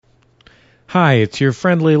Hi, it's your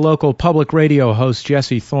friendly local public radio host,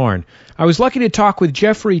 Jesse Thorne. I was lucky to talk with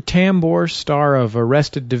Jeffrey Tambor, star of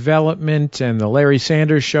Arrested Development and The Larry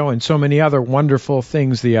Sanders Show and so many other wonderful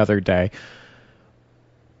things the other day.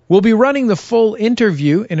 We'll be running the full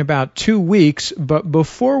interview in about 2 weeks, but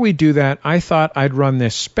before we do that, I thought I'd run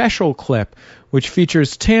this special clip which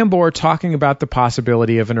features Tambor talking about the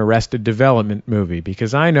possibility of an Arrested Development movie,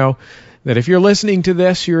 because I know that if you're listening to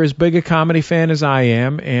this, you're as big a comedy fan as I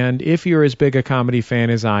am, and if you're as big a comedy fan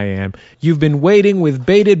as I am, you've been waiting with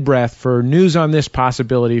bated breath for news on this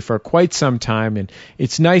possibility for quite some time, and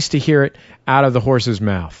it's nice to hear it out of the horse's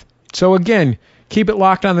mouth. So again, keep it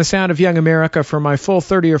locked on the Sound of Young America for my full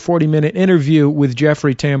 30 or 40-minute interview with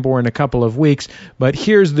Jeffrey Tambor in a couple of weeks, but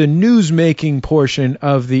here's the news-making portion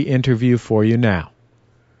of the interview for you now.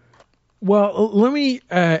 Well, let me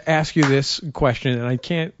ask you this question, and I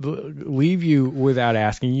can't leave you without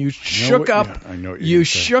asking. You shook up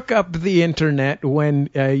the internet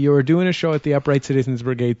when you were doing a show at the Upright Citizens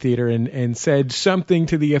Brigade Theater and said something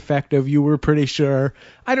to the effect of you were pretty sure.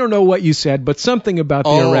 I don't know what you said, but something about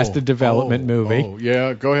the Arrested Development movie. Oh,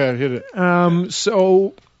 yeah, go ahead, hit it.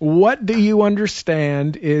 So what do you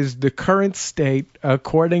understand is the current state,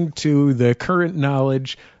 according to the current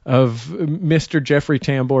knowledge of Mr. Jeffrey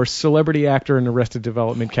Tambor, celebrity actor and Arrested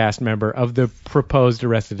Development cast member of the proposed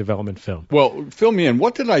Arrested Development film? Well, fill me in.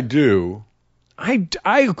 What did I do? I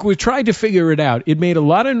tried to figure it out. It made a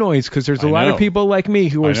lot of noise because there's a lot of people like me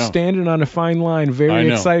who are standing on a fine line,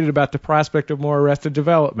 very excited about the prospect of more Arrested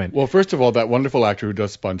Development. Well, first of all, that wonderful actor who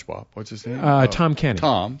does SpongeBob, what's his name? Tom Kenny.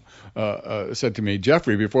 Tom said to me,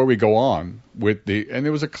 Jeffrey, before we go on with and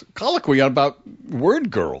there was a colloquy about Word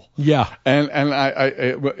Girl. Yeah. And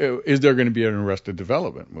is there going to be an Arrested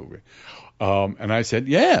Development movie? And I said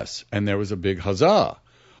yes, and there was a big huzzah.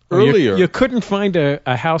 Earlier, you couldn't find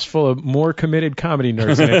a house full of more committed comedy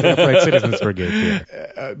nerds than at the Upright Citizens Brigade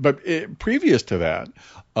here. But previous to that,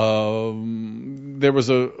 there was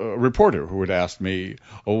a reporter who had asked me,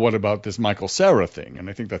 "Oh, what about this Michael Cera thing?" And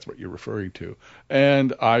I think that's what you're referring to.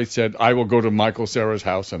 And I said, "I will go to Michael Cera's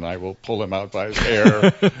house and I will pull him out by his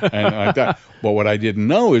hair," and like that. But what I didn't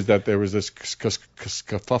know is that there was this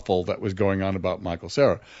kerfuffle that was going on about Michael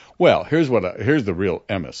Cera. Well, here's the real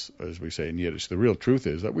emes, as we say in Yiddish. The real truth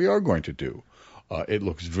is that we are going to do. It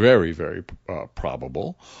looks very, very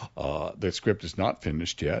probable. The script is not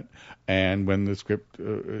finished yet, and when the script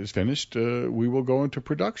is finished, we will go into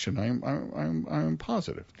production. I'm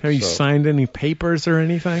positive. Have you signed any papers or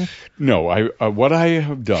anything? No. What I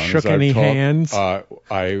have done is hands?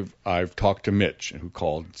 I've talked to Mitch, who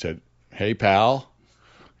called and said, "Hey, pal,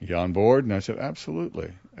 you on board?" And I said,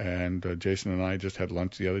 "Absolutely." And Jason and I just had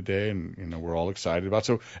lunch the other day, and we're all excited about it.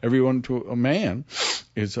 So everyone to a man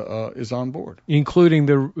is on board, including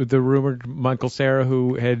the rumored Michael Cera,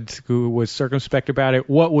 who was circumspect about it.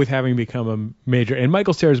 What with having become a major, and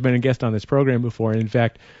Michael Cera's been a guest on this program before. And in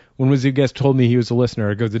fact, when was the guest told me he was a listener?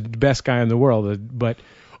 I go, the best guy in the world. But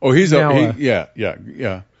he's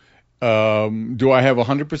yeah. Do I have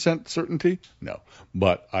 100% certainty? No.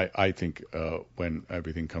 But I think when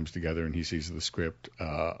everything comes together and he sees the script,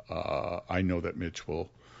 I know that Mitch will,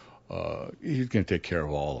 he's going to take care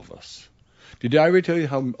of all of us. Did I ever tell you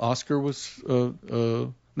how Oscar was,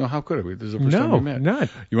 no, how could I? This is the first time we met. No, not.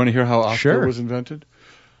 You want to hear how Oscar was invented?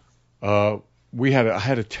 I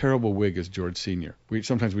had a terrible wig as George Sr.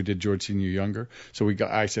 Sometimes we did George Sr. younger. So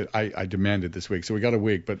I demanded this wig. So we got a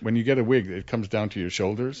wig, but when you get a wig, it comes down to your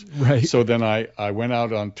shoulders. Right. So then I went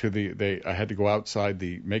out onto I had to go outside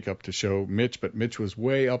the makeup to show Mitch, but Mitch was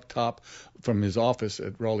way up top from his office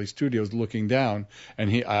at Raleigh Studios looking down,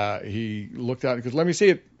 and he looked out and goes, "Let me see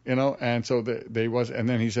it." And so and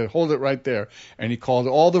then he said, "Hold it right there." And he called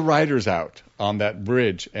all the writers out on that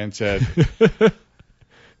bridge and said,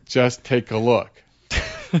 "Just take a look."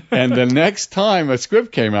 And the next time a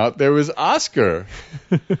script came out, there was Oscar.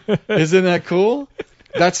 Isn't that cool?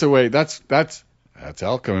 That's the way. That's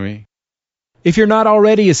alchemy. If you're not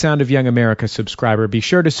already a Sound of Young America subscriber, be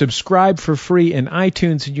sure to subscribe for free in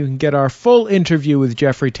iTunes, and you can get our full interview with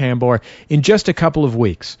Jeffrey Tambor in just a couple of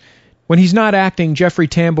weeks. When he's not acting, Jeffrey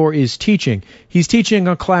Tambor is teaching. He's teaching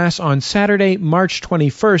a class on Saturday, March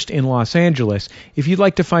 21st in Los Angeles. If you'd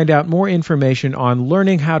like to find out more information on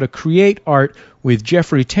learning how to create art with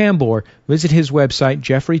Jeffrey Tambor, visit his website,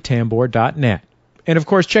 jeffreytambor.net. And, of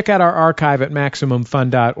course, check out our archive at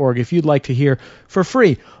MaximumFun.org if you'd like to hear for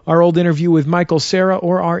free our old interview with Michael Cera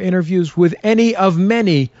or our interviews with any of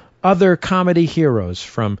many other comedy heroes,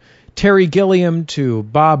 from Terry Gilliam to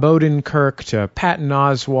Bob Odenkirk to Patton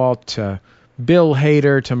Oswalt to Bill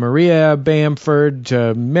Hader to Maria Bamford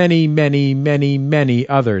to many, many, many, many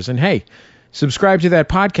others. And hey, Subscribe to that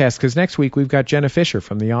podcast because next week we've got Jenna Fisher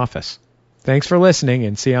from The Office. Thanks for listening,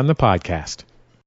 and see you on the podcast.